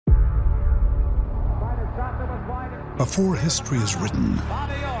Before history is written,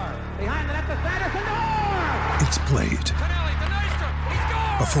 it's played.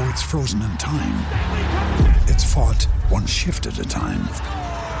 Before it's frozen in time, it's fought one shift at a time.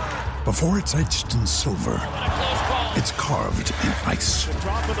 Before it's etched in silver, it's carved in ice.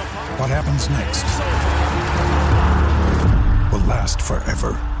 What happens next will last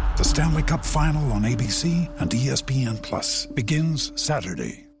forever. The Stanley Cup Final on ABC and ESPN Plus begins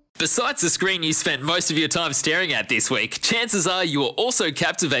Saturday. Besides the screen you spent most of your time staring at this week, chances are you are also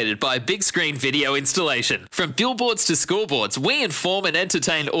captivated by a big screen video installation. From billboards to scoreboards, we inform and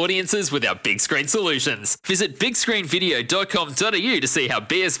entertain audiences with our big screen solutions. Visit bigscreenvideo.com.au to see how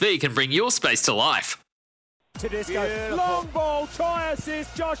BSV can bring your space to life. Tedesco, long ball, try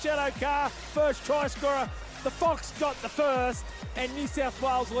assist, Josh Adokar, first try scorer. The Fox got the first, and New South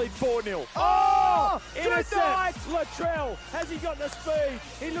Wales lead 4-0. Oh! Intercept! Latrell, has he got the speed?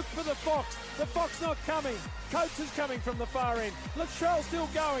 He looked for the Fox. The Fox not coming. Coates is coming from the far end. Latrell still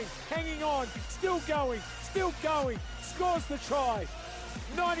going, hanging on, still going, scores the try.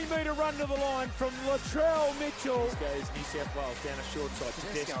 90-metre run to the line from Latrell Mitchell. Goes New South Wales down a short side.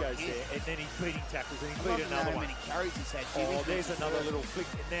 Tedesco's there, and then he's beating tackles, and he beat another one. Oh, there's another little flick.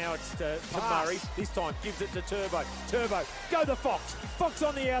 Now it's to Murray. This time gives it to Turbo. Turbo, go the Fox. Fox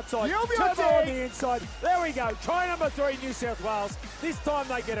on the outside. Turbo on the inside. There we go. Try number 3, New South Wales. This time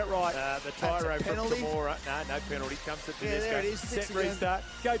they get it right. The tyro from Tamora. No penalty. Comes to Tedesco. There it is. Set restart.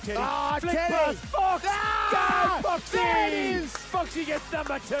 Go Teddy. Flick Teddy. pass. Fox. Go Foxy. There it is. Foxy gets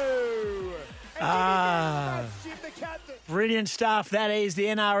number 2. Brilliant stuff. That is the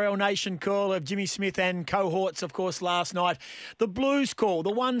NRL Nation call of Jimmy Smith and cohorts, of course, last night. The Blues call,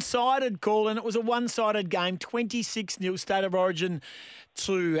 the one-sided call, and it was a one-sided game, 26-0 State of Origin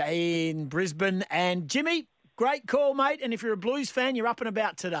 2 in Brisbane. And Jimmy, great call, mate. And if you're a Blues fan, you're up and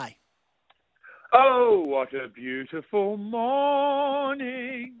about today. Oh, what a beautiful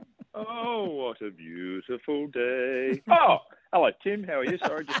morning. Oh, what a beautiful day. Oh, hello, Tim. How are you?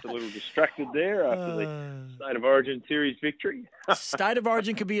 Sorry, just a little distracted there after the State of Origin series victory. State of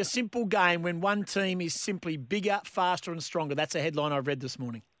Origin could be a simple game when one team is simply bigger, faster and stronger. That's a headline I've read this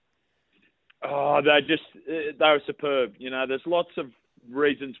morning. Oh, they were superb. You know, there's lots of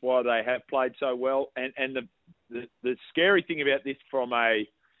reasons why they have played so well. And the scary thing about this from a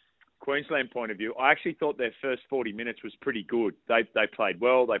Queensland point of view, I actually thought their first 40 minutes was pretty good. They played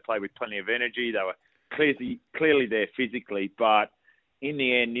well. They played with plenty of energy. They were clearly there physically, but in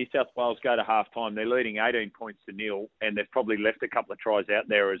the end, New South Wales go to half-time. They're leading 18 points to 0, and they've probably left a couple of tries out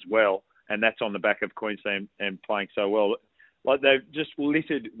there as well, and that's on the back of Queensland and playing so well. Like, they've just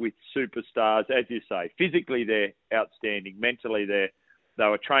littered with superstars, as you say. Physically, they're outstanding. Mentally, they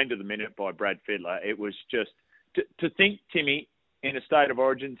were trained to the minute by Brad Fittler. It was just to think, Timmy, in a State of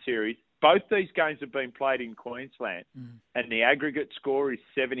Origin series, both these games have been played in Queensland, and the aggregate score is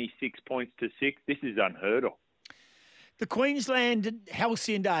 76 points to 6. This is unheard of. The Queensland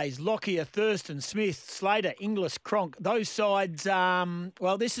halcyon days, Lockyer, Thurston, Smith, Slater, Inglis, Cronk, those sides,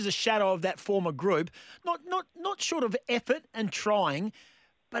 well, this is a shadow of that former group. Not short of effort and trying,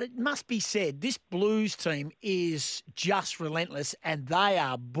 but it must be said, this Blues team is just relentless, and they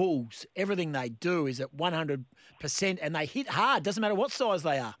are bulls. Everything they do is at 100%, and they hit hard. Doesn't matter what size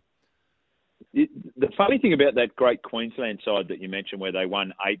they are. The funny thing about that great Queensland side that you mentioned, where they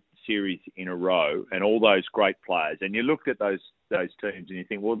won 8 series in a row, and all those great players, and you looked at those teams and you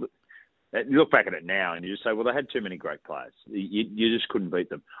think, well, you look back at it now and you just say, well, they had too many great players. You just couldn't beat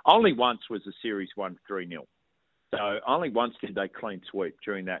them. Only once was the series won 3-0. So only once did they clean sweep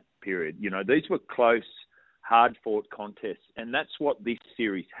during that period. You know, these were close, hard-fought contests, and that's what this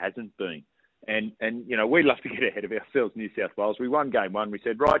series hasn't been. And you know, we love to get ahead of ourselves, New South Wales. We won game 1. We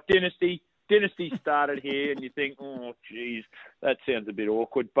said, right, Dynasty started here, and you think, oh, geez, that sounds a bit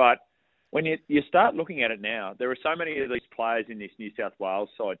awkward. But when you start looking at it now, there are so many of these players in this New South Wales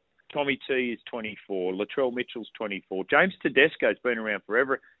side. Tommy T is 24. Latrell Mitchell's 24. James Tedesco's been around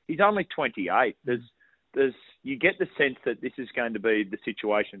forever. He's only 28. You get the sense that this is going to be the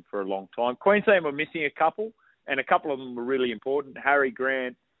situation for a long time. Queensland were missing a couple, and a couple of them were really important. Harry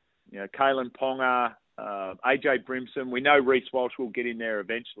Grant, you know, Kalen Ponga, AJ Brimson. We know Reece Walsh will get in there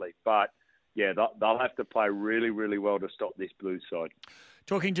eventually, but yeah, they'll have to play really, really well to stop this Blues side.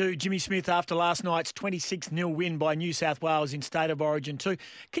 Talking to Jimmy Smith after last night's 26-0 win by New South Wales in State of Origin 2.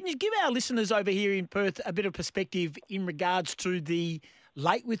 Can you give our listeners over here in Perth a bit of perspective in regards to the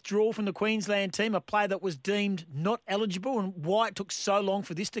late withdrawal from the Queensland team, a player that was deemed not eligible, and why it took so long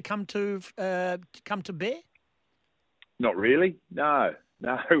for this to come to bear? Not really, no,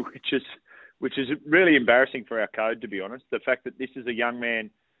 which is really embarrassing for our code, to be honest. The fact that this is a young man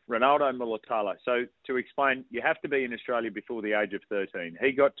Ronaldo Mulitalo. So to explain, you have to be in Australia before the age of 13.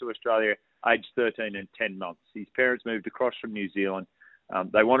 He got to Australia age 13 and 10 months. His parents moved across from New Zealand.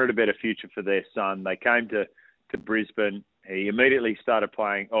 They wanted a better future for their son. They came to Brisbane. He immediately started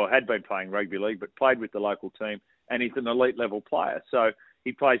playing, or had been playing rugby league, but played with the local team, and he's an elite level player. So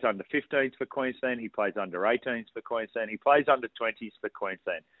he plays under 15s for Queensland. He plays under 18s for Queensland. He plays under 20s for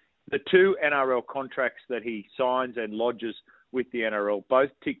Queensland. The two NRL contracts that he signs and lodges with the NRL both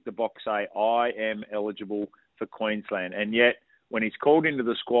tick the box, say, I am eligible for Queensland. And yet, when he's called into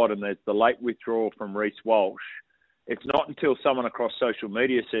the squad and there's the late withdrawal from Reece Walsh, it's not until someone across social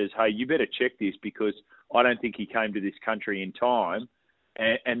media says, hey, you better check this because I don't think he came to this country in time.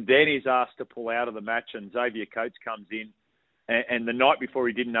 And then he's asked to pull out of the match, and Xavier Coates comes in. And the night before,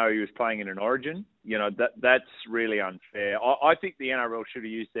 he didn't know he was playing in an Origin. You know, that's really unfair. I think the NRL should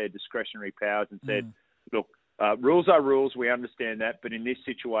have used their discretionary powers and said, look, rules are rules. We understand that. But in this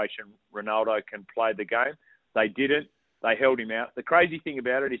situation, Ronaldo can play the game. They didn't. They held him out. The crazy thing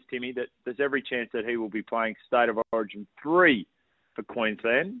about it is, Timmy, that there's every chance that he will be playing State of Origin 3 for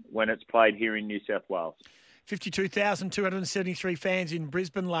Queensland when it's played here in New South Wales. 52,273 fans in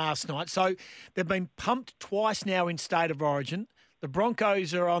Brisbane last night. So they've been pumped twice now in State of Origin. The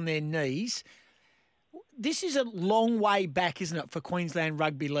Broncos are on their knees. This is a long way back, isn't it, for Queensland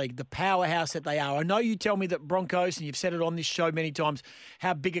Rugby League, the powerhouse that they are. I know you tell me that Broncos, and you've said it on this show many times,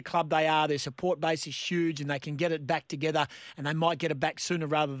 how big a club they are. Their support base is huge and they can get it back together, and they might get it back sooner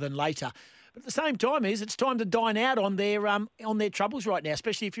rather than later. But at the same time, it's time to dine out on their troubles right now,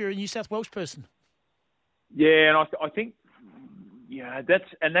 especially if you're a New South Wales person. Yeah, and I think,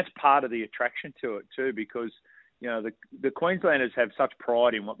 that's part of the attraction to it too, because, you know, the Queenslanders have such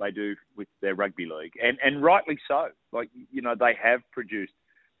pride in what they do with their rugby league, and rightly so. Like, you know, they have produced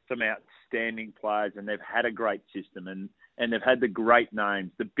some outstanding players, and they've had a great system, and they've had the great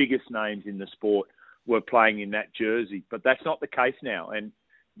names, the biggest names in the sport were playing in that jersey. But that's not the case now, and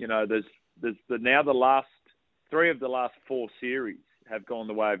you know, there's the last 3 of the last 4 series have gone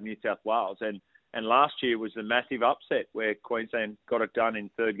the way of New South Wales, and last year was a massive upset where Queensland got it done in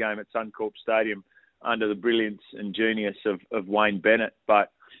third game at Suncorp Stadium under the brilliance and genius of Wayne Bennett.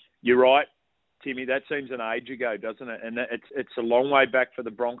 But you're right, Timmy, that seems an age ago, doesn't it? And it's a long way back for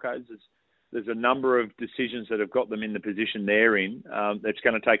the Broncos. There's a number of decisions that have got them in the position they're in. It's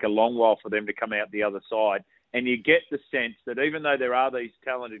going to take a long while for them to come out the other side. And you get the sense that even though there are these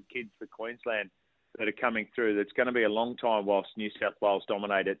talented kids for Queensland that are coming through, it's going to be a long time whilst New South Wales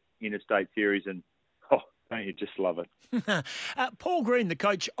dominate it interstate series. And, don't you just love it? Paul Green, the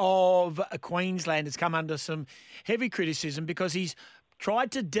coach of Queensland, has come under some heavy criticism because he's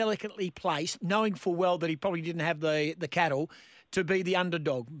tried to delicately place, knowing full well that he probably didn't have the cattle, to be the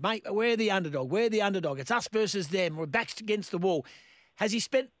underdog. Mate, we're the underdog. We're the underdog. It's us versus them. We're backs against the wall. Has he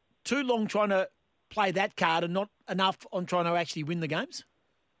spent too long trying to play that card and not enough on trying to actually win the games?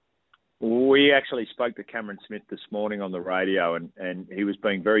 We actually spoke to Cameron Smith this morning on the radio, and he was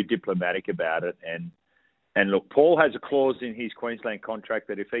being very diplomatic about it. And look, Paul has a clause in his Queensland contract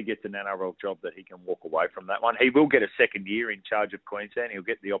that if he gets an NRL job that he can walk away from that one. He will get a second year in charge of Queensland. He'll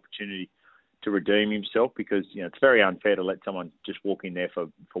get the opportunity to redeem himself because, you know, it's very unfair to let someone just walk in there for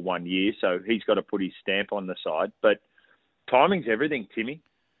 1 year. So he's got to put his stamp on the side. But timing's everything, Timmy.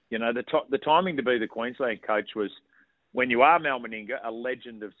 You know, the timing to be the Queensland coach was when you are Mal Meninga, a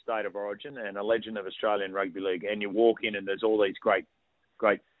legend of State of Origin and a legend of Australian Rugby League, and you walk in and there's all these great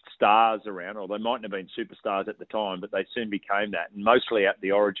stars around, or they mightn't have been superstars at the time, but they soon became that, and mostly at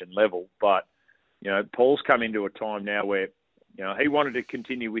the Origin level. But, you know, Paul's come into a time now where, you know, he wanted to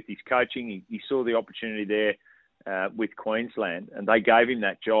continue with his coaching. He saw the opportunity there with Queensland, and they gave him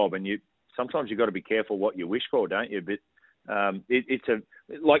that job. And sometimes you've got to be careful what you wish for, don't you? But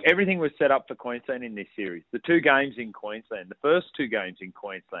like everything was set up for Queensland in this series. The 2 games in Queensland, the first 2 games in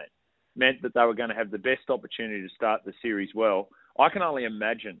Queensland, meant that they were going to have the best opportunity to start the series well. I can only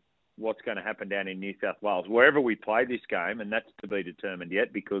imagine what's going to happen down in New South Wales, wherever we play this game, and that's to be determined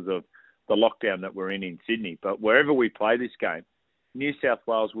yet because of the lockdown that we're in Sydney. But wherever we play this game, New South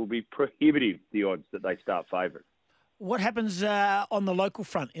Wales will be prohibitive, the odds that they start favourite. What happens on the local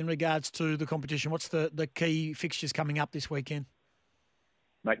front in regards to the competition? What's the key fixtures coming up this weekend?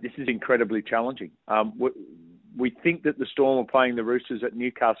 Mate, this is incredibly challenging. We think that the Storm are playing the Roosters at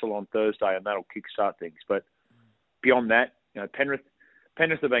Newcastle on Thursday, and that'll kickstart things. But beyond that, you know, Penrith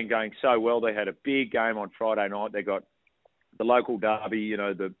have been going so well. They had a big game on Friday night. They got the local derby, you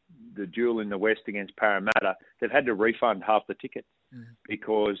know, the duel in the West against Parramatta. They've had to refund half the tickets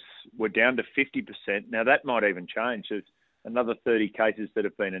because we're down to 50%. Now, that might even change. There's another 30 cases that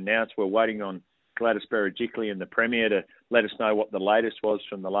have been announced. We're waiting on Gladys Berejiklian, the Premier, to let us know what the latest was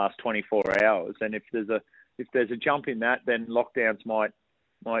from the last 24 hours. And if there's a jump in that, then lockdowns might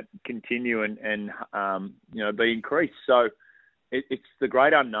continue and be increased. So it's the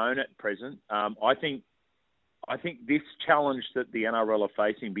great unknown at present. I think this challenge that the NRL are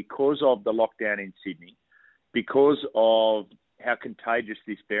facing, because of the lockdown in Sydney, because of how contagious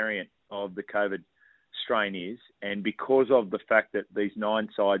this variant of the COVID strain is, and because of the fact that these 9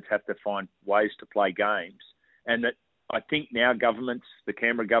 sides have to find ways to play games, and that I think now governments, the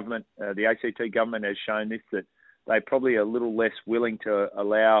Canberra government, the ACT government has shown this, that they're probably a little less willing to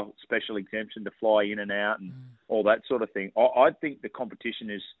allow special exemption to fly in and out and all that sort of thing. I think the competition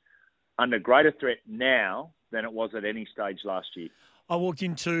is under greater threat now than it was at any stage last year. I walked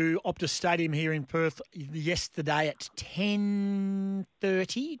into Optus Stadium here in Perth yesterday at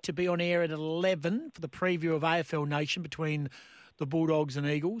 10:30 to be on air at 11 for the preview of AFL Nation between the Bulldogs and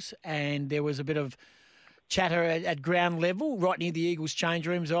Eagles, and there was a bit of chatter at ground level, right near the Eagles' change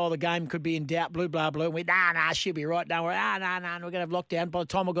rooms. Oh, the game could be in doubt, blah, blah, blah. And we went, she'll be right. Don't worry. We're going to have lockdown. By the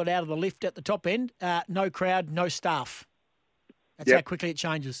time I got out of the lift at the top end, no crowd, no staff. That's how quickly it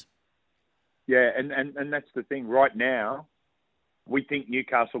changes. Yeah, and that's the thing. Right now, we think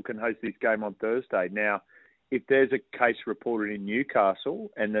Newcastle can host this game on Thursday. Now, if there's a case reported in Newcastle,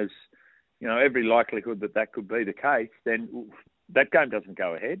 and there's every likelihood that could be the case, then that game doesn't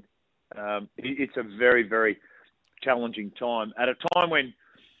go ahead. It's a very, very challenging time. At a time when,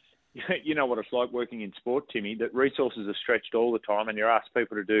 you know what it's like working in sport, Timmy, that resources are stretched all the time, and you're asked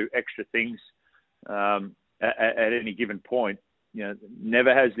people to do extra things at any given point.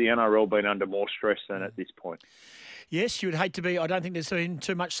 Never has the NRL been under more stress than at this point. Yes, you would hate to be. I don't think there's been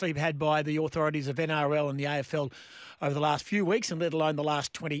too much sleep had by the authorities of NRL and the AFL over the last few weeks, and let alone the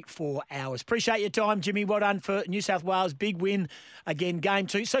last 24 hours. Appreciate your time, Jimmy. Well done for New South Wales. Big win again, Game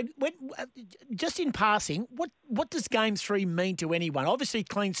 2. So just in passing, what does Game 3 mean to anyone? Obviously,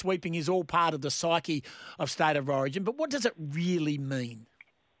 clean sweeping is all part of the psyche of State of Origin, but what does it really mean?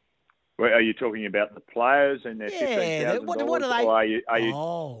 Well, are you talking about the players and their $15,000? What are they?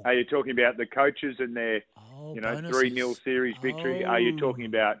 Or are you talking about the coaches and their 3-0 series victory? Are you talking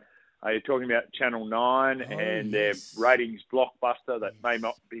about Channel 9 and their ratings blockbuster that may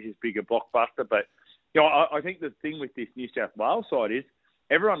not be as big a blockbuster? But I think the thing with this New South Wales side is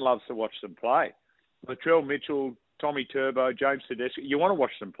everyone loves to watch them play. Latrell Mitchell, Tommy Turbo, James Tedesco, you want to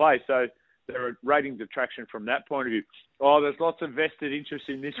watch them play. So there are ratings attraction from that point of view. Oh, there's lots of vested interest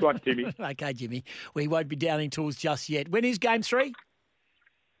in this one, Timmy. Okay, Jimmy. We won't be downing tools just yet. When is Game 3?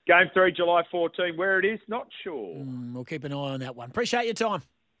 Game 3, July 14. Where it is, not sure. We'll keep an eye on that one. Appreciate your time.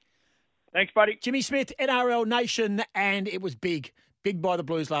 Thanks, buddy. Jimmy Smith, NRL Nation, and it was big. Big by the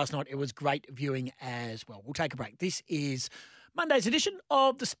Blues last night. It was great viewing as well. We'll take a break. This is Monday's edition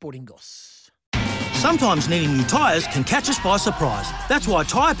of the Sporting Goss. Sometimes needing new tyres can catch us by surprise. That's why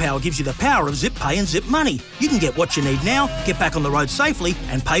Tyre Power gives you the power of Zip Pay and Zip Money. You can get what you need now, get back on the road safely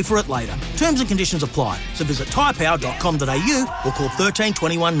and pay for it later. Terms and conditions apply. So visit tyrepower.com.au or call 13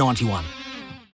 21 91.